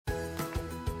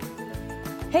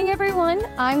Hey everyone,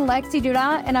 I'm Lexi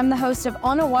Duda, and I'm the host of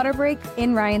On a Water Break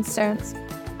in Rhinestones.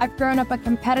 I've grown up a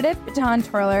competitive baton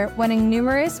twirler, winning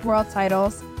numerous world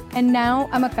titles, and now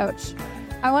I'm a coach.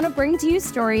 I want to bring to you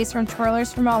stories from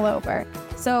twirlers from all over.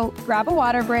 So grab a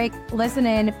water break, listen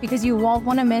in, because you won't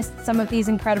want to miss some of these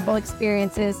incredible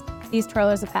experiences these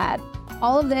twirlers have had.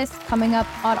 All of this coming up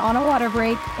on a Water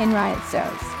Break in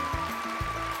Rhinestones.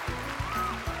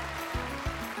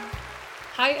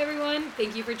 Hi everyone,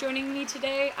 thank you for joining me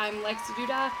today. I'm Lexi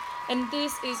Duda, and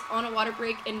this is On a Water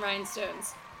Break in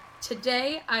Rhinestones.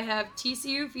 Today I have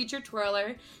TCU featured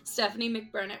twirler Stephanie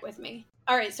McBurnette with me.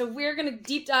 All right, so we're going to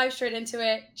deep dive straight into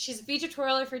it. She's a featured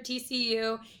twirler for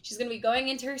TCU. She's going to be going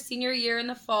into her senior year in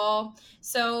the fall.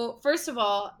 So first of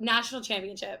all, national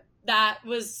championship. That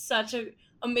was such an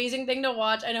amazing thing to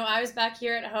watch. I know I was back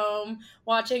here at home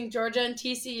watching Georgia and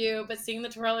TCU, but seeing the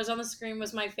twirlers on the screen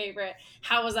was my favorite.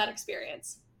 How was that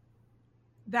experience?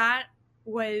 That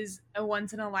was a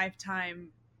once-in-a-lifetime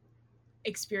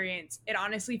experience. It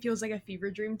honestly feels like a fever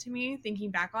dream to me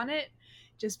thinking back on it,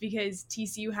 just because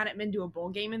TCU hadn't been to a bowl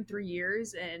game in 3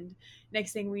 years, and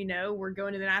next thing we know, we're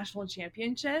going to the national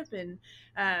championship, and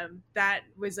that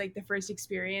was like the first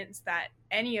experience that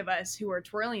any of us who are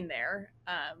twirling there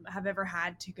have ever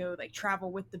had to go like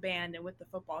travel with the band and with the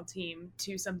football team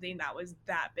to something that was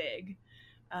that big.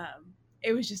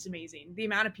 It was just amazing. The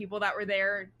amount of people that were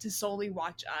there to solely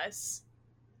watch us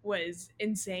was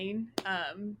insane.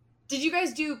 Did you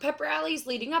guys do pep rallies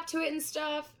leading up to it and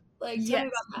stuff? Like, tell me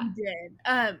about that. We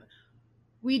did.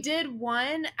 We did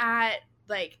one at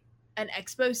like an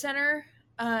expo center.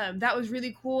 That was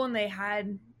really cool, and they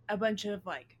had a bunch of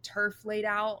like turf laid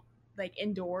out like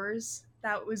indoors.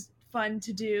 That was fun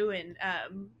to do, and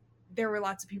there were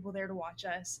lots of people there to watch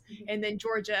us. Mm-hmm. And then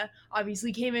Georgia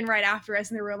obviously came in right after us,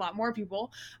 and there were a lot more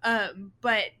people.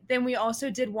 But then we also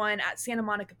did one at Santa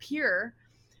Monica Pier,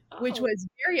 which was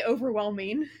very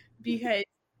overwhelming because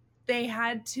they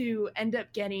had to end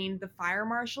up getting the fire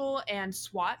marshal and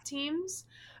SWAT teams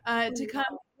to come.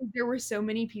 There were so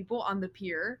many people on the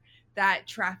pier that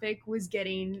traffic was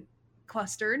getting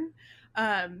clustered.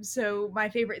 So my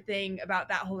favorite thing about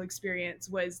that whole experience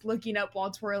was looking up while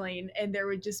twirling, and there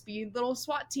would just be little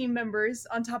SWAT team members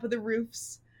on top of the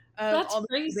roofs. That's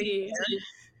crazy.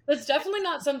 That's definitely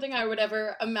not something I would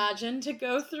ever imagine to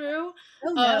go through.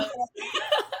 Oh, no.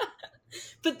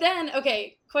 But then,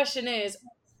 okay, question is,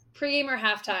 pregame or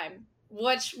halftime?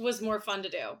 Which was more fun to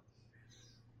do?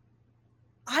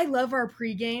 I love our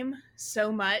pregame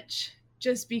so much,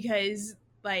 just because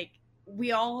like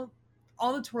all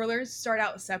the twirlers start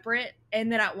out separate,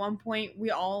 and then at one point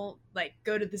we all like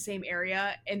go to the same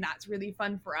area, and that's really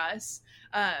fun for us,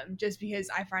 just because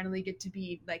I finally get to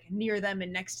be like near them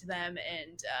and next to them,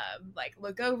 and like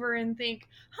look over and think,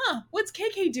 what's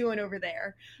KK doing over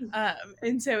there?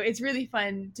 And so it's really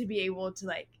fun to be able to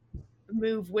like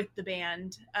move with the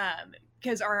band,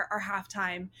 because our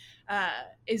halftime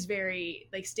is very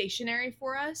like stationary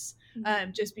for us,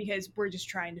 just because we're just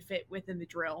trying to fit within the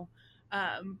drill.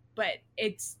 But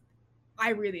I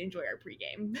really enjoy our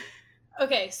pregame.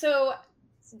 Okay, so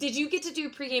did you get to do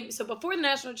pregame? So before the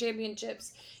national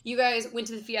championships, you guys went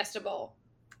to the Fiesta Bowl.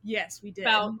 Yes, we did.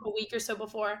 About a week or so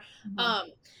before. Mm-hmm.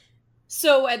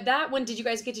 So at that one, did you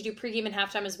guys get to do pregame and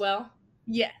halftime as well?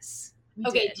 Yes.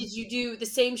 Okay, did you do the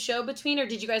same show between, or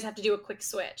did you guys have to do a quick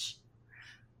switch?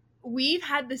 We've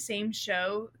had the same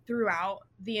show throughout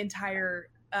the entire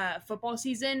football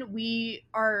season. We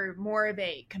are more of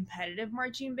a competitive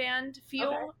marching band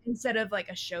feel instead of like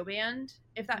a show band,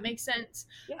 if that makes sense.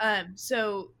 Yeah.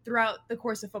 So throughout the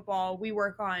course of football, we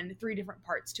work on 3 different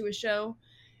parts to a show.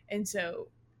 And so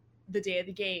the day of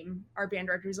the game, our band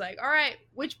director's like, all right,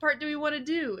 which part do we want to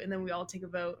do? And then we all take a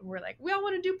vote, and we're like, we all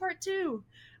want to do part 2.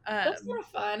 That's more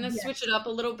fun. Let's switch it up a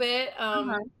little bit.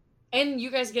 And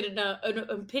you guys get an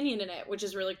opinion in it, which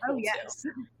is really cool. Oh, yes.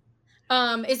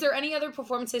 Too. Is there any other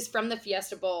performances from the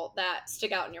Fiesta Bowl that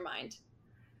stick out in your mind?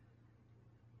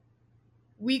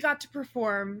 We got to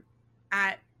perform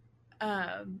at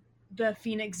the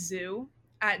Phoenix Zoo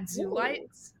at Zoo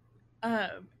Lights.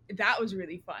 That was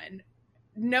really fun.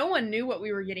 No one knew what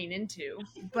we were getting into,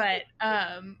 but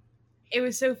it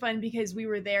was so fun because we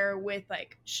were there with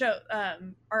like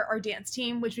our dance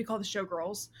team, which we call the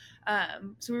Showgirls.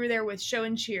 So we were there with show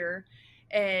and cheer,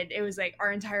 and it was like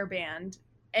our entire band.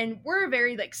 And we're a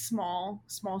very like small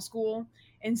school,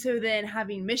 and so then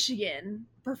having Michigan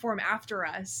perform after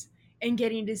us and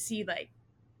getting to see like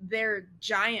their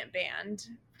giant band,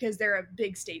 because they're a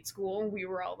big state school, and we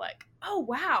were all like, oh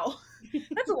wow,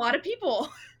 that's a lot of people.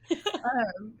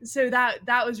 So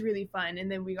that was really fun.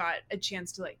 And then we got a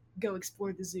chance to like go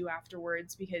explore the zoo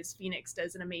afterwards, because Phoenix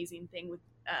does an amazing thing with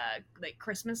like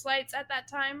Christmas lights at that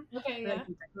time. Okay, Like,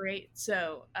 decorate.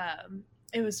 So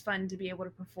it was fun to be able to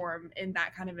perform in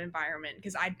that kind of environment,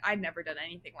 because I'd never done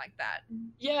anything like that.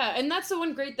 Yeah, and that's the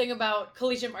one great thing about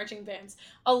collegiate marching bands.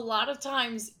 A lot of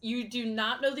times you do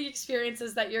not know the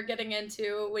experiences that you're getting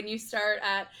into when you start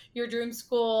at your dream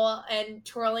school and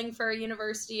twirling for a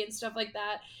university and stuff like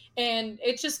that. And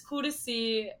it's just cool to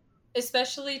see,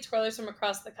 especially twirlers from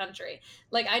across the country.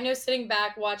 Like, I know sitting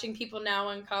back watching people now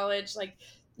in college, like,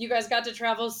 you guys got to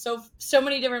travel so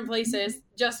many different places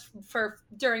just for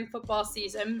during football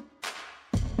season.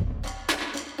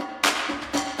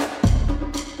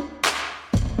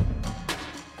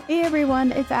 Hey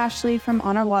everyone, it's Ashlee from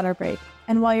On Our Water Break.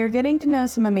 And while you're getting to know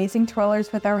some amazing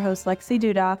twirlers with our host Lexi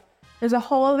Duda, there's a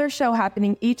whole other show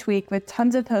happening each week with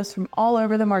tons of hosts from all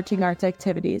over the marching arts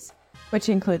activities, which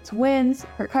includes winds,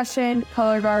 percussion,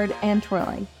 color guard, and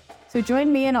twirling. So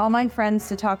join me and all my friends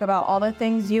to talk about all the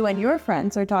things you and your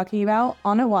friends are talking about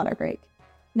on a water break.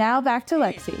 Now back to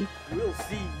Lexi. We'll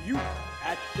see you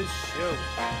at the show.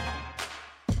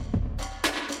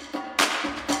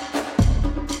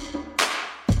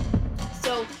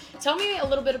 So tell me a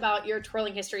little bit about your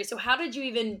twirling history. So how did you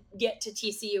even get to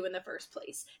TCU in the first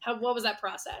place? What was that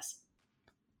process?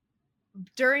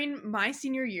 During my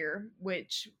senior year,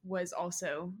 which was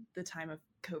also the time of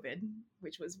COVID,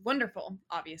 which was wonderful,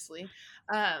 obviously,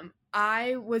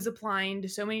 I was applying to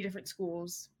so many different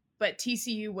schools, but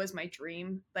TCU was my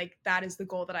dream. Like, that is the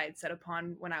goal that I had set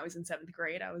upon when I was in 7th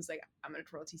grade. I was like, I'm going to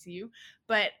twirl TCU.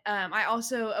 But I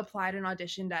also applied and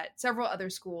auditioned at several other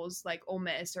schools like Ole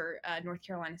Miss or North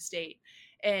Carolina State.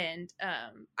 And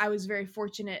I was very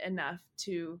fortunate enough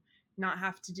to not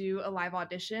have to do a live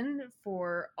audition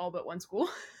for all but one school,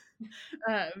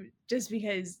 just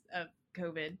because of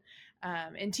COVID.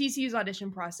 And TCU's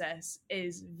audition process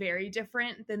is very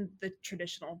different than the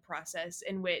traditional process,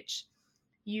 in which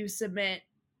you submit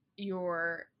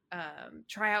your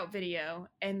tryout video,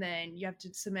 and then you have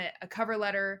to submit a cover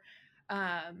letter,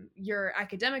 your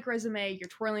academic resume, your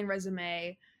twirling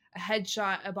resume, a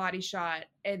headshot, a body shot,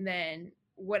 and then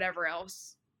whatever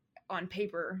else on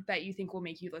paper that you think will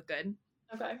make you look good.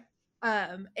 Okay.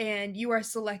 And you are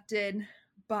selected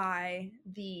by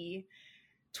the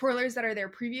twirlers that are there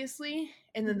previously,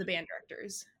 and then the band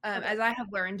directors. Okay. As I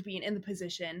have learned being in the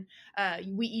position,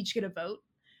 we each get a vote.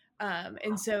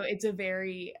 And so it's a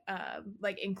very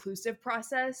like inclusive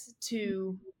process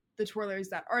to the twirlers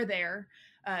that are there,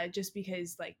 just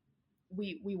because like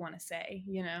we want to say,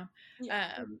 you know.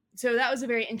 Yeah. So that was a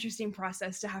very interesting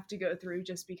process to have to go through,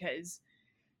 just because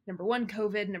number one,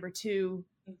 COVID, number two,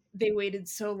 they waited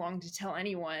so long to tell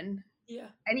anyone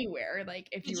anywhere. Like,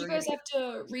 if did you you guys have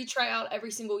to retry out every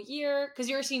single year? Because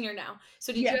you're a senior now.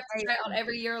 So did you have to try out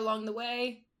every year along the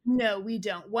way? No, we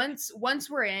don't. Once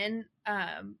we're in,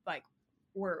 like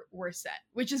we're set,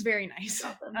 which is very nice.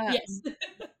 Yes.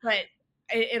 But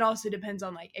it also depends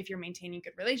on like if you're maintaining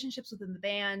good relationships within the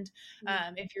band,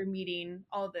 if you're meeting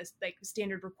all of this like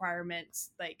standard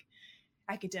requirements, like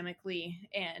academically,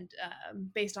 and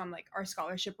based on like our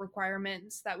scholarship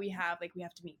requirements that we have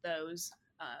to meet those.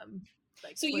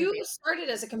 Like, so you started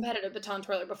as a competitive baton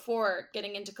twirler before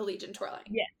getting into collegiate twirling.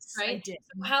 Yes, right? I did.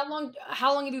 So how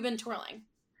long have you been twirling?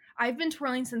 I've been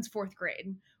twirling since 4th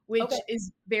grade, which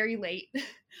is very late.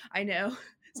 I know,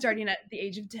 starting at the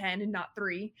age of 10 and not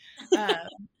 3.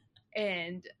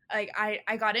 And like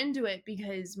I got into it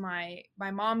because my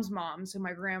mom's mom, so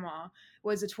my grandma,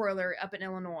 was a twirler up in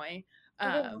Illinois.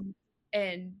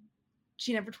 And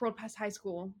she never twirled past high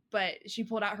school, but she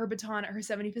pulled out her baton at her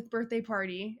 75th birthday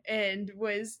party and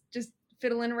was just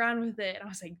fiddling around with it. And I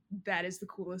was like, that is the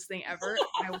coolest thing ever.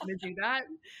 I want to do that.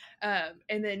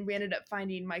 And then we ended up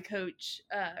finding my coach,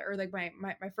 or like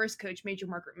my first coach, Major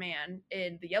Margaret Mann,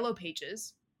 in the Yellow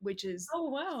Pages, which is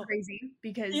crazy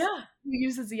because who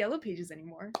uses the Yellow Pages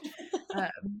anymore?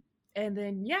 And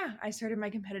then, I started my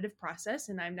competitive process,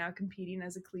 and I'm now competing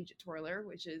as a collegiate twirler,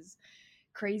 which is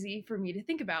crazy for me to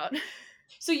think about.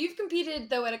 So you've competed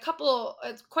though at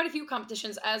quite a few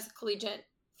competitions as a collegiate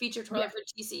feature twirler for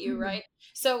TCU, right?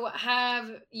 So have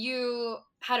you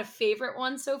had a favorite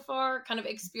one so far, kind of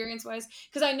experience wise?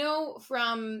 Because I know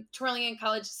from twirling in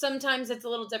college, sometimes it's a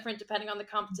little different depending on the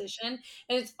competition,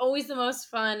 and it's always the most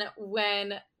fun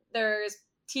when there's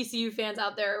TCU fans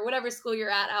out there, or whatever school you're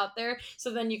at out there,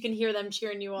 so then you can hear them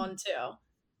cheering you on too.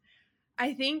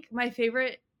 I think my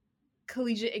favorite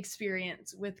collegiate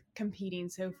experience with competing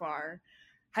so far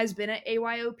has been at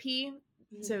AYOP,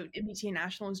 so MBTA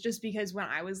Nationals, just because when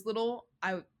I was little,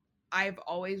 I've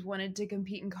always wanted to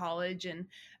compete in college and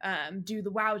do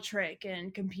the wow trick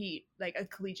and compete like a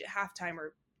collegiate halftime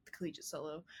or collegiate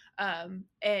solo,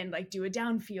 and like do a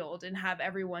downfield and have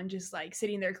everyone just like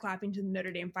sitting there clapping to the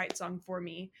Notre Dame fight song for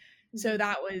me. So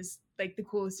that was like the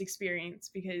coolest experience,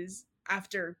 because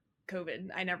after COVID,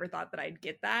 I never thought that I'd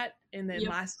get that. And then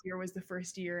last year was the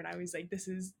first year, and I was like, this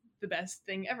is the best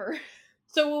thing ever.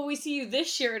 So will we see you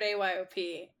this year at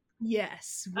AYOP?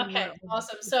 Yes. Okay,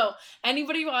 awesome. So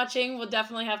anybody watching will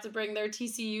definitely have to bring their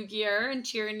TCU gear and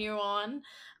cheering you on.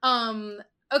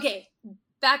 Okay,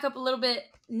 back up a little bit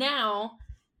now,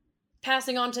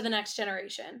 passing on to the next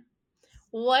generation.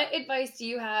 What advice do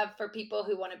you have for people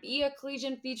who want to be a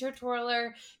collegiate feature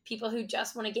twirler, people who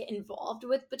just want to get involved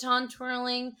with baton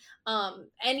twirling,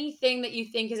 anything that you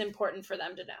think is important for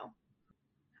them to know?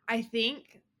 I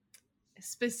think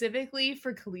specifically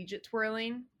for collegiate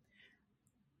twirling,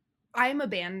 I'm a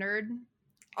band nerd,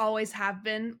 always have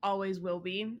been, always will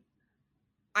be.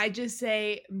 I just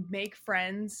say make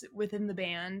friends within the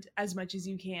band as much as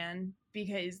you can,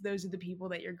 because those are the people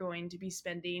that you're going to be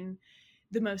spending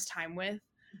the most time with.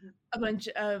 A bunch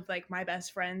of like my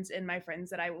best friends and my friends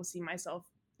that I will see myself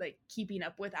like keeping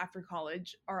up with after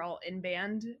college are all in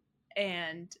band,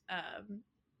 and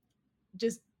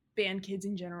just band kids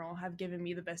in general have given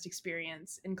me the best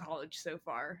experience in college so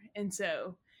far. And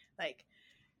so like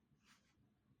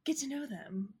get to know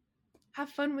them, have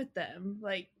fun with them,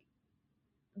 like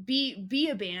be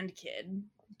a band kid,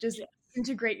 just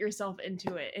integrate yourself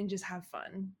into it and just have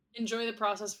fun. Enjoy the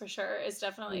process for sure. It's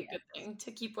definitely a good thing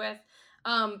to keep with.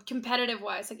 Competitive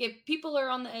wise, like if people are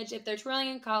on the edge, if they're twirling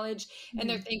in college and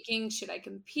they're thinking, should I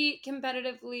compete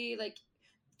competitively, like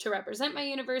to represent my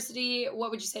university,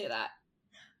 what would you say to that?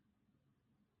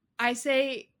 I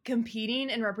say competing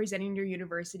and representing your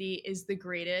university is the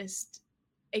greatest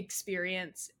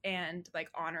experience and like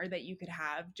honor that you could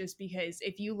have, just because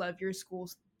if you love your school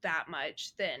that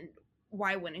much, then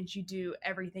why wouldn't you do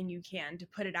everything you can to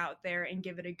put it out there and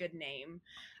give it a good name?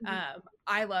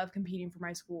 I love competing for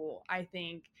my school. I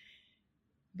think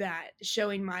that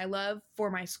showing my love for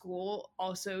my school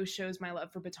also shows my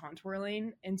love for baton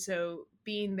twirling. And so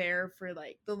being there for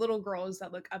like the little girls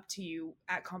that look up to you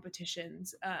at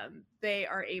competitions, they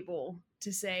are able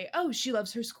to say, oh, she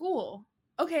loves her school.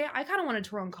 Okay, I kind of want to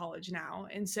twirl in college now.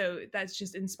 And so that's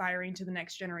just inspiring to the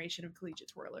next generation of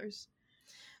collegiate twirlers.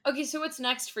 Okay, so what's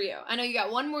next for you? I know you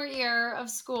got one more year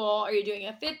of school. Are you doing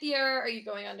a 5th year? Are you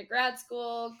going on to grad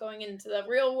school, going into the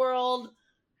real world?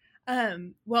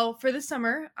 Well, for the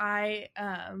summer, I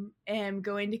am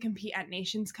going to compete at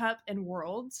Nations Cup and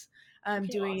Worlds.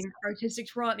 Doing artistic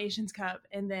twirl at Nations Cup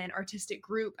and then artistic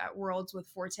group at Worlds with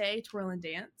Forte, Twirl and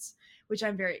Dance, which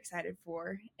I'm very excited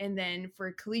for. And then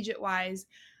for collegiate wise,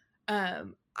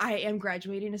 I am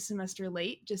graduating a semester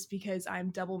late just because I'm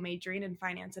double majoring in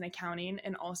finance and accounting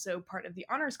and also part of the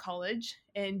honors college,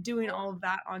 and doing all of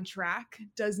that on track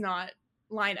does not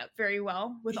line up very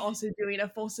well with also doing a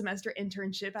full semester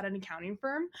internship at an accounting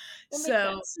firm.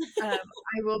 So I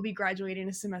will be graduating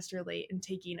a semester late and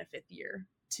taking a 5th year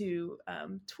to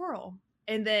twirl.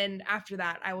 And then after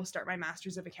that, I will start my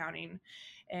master's of accounting,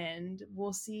 and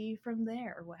we'll see from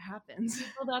there what happens.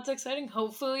 Well, that's exciting.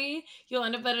 Hopefully you'll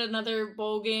end up at another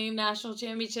bowl game, national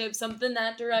championship, something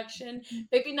that direction.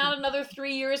 Maybe not another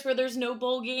 3 years where there's no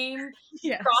bowl game.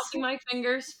 Yes. Crossing my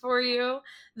fingers for you.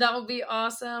 That would be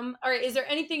awesome. All right. Is there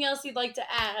anything else you'd like to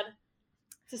add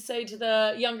to say to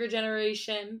the younger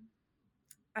generation?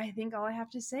 I think all I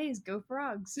have to say is go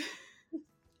Frogs.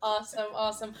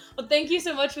 Awesome. Well, thank you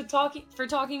so much for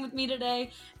talking with me today,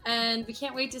 and we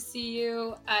can't wait to see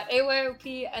you at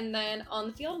AYOP and then on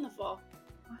the field in the fall.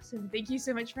 Awesome. Thank you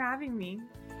so much for having me.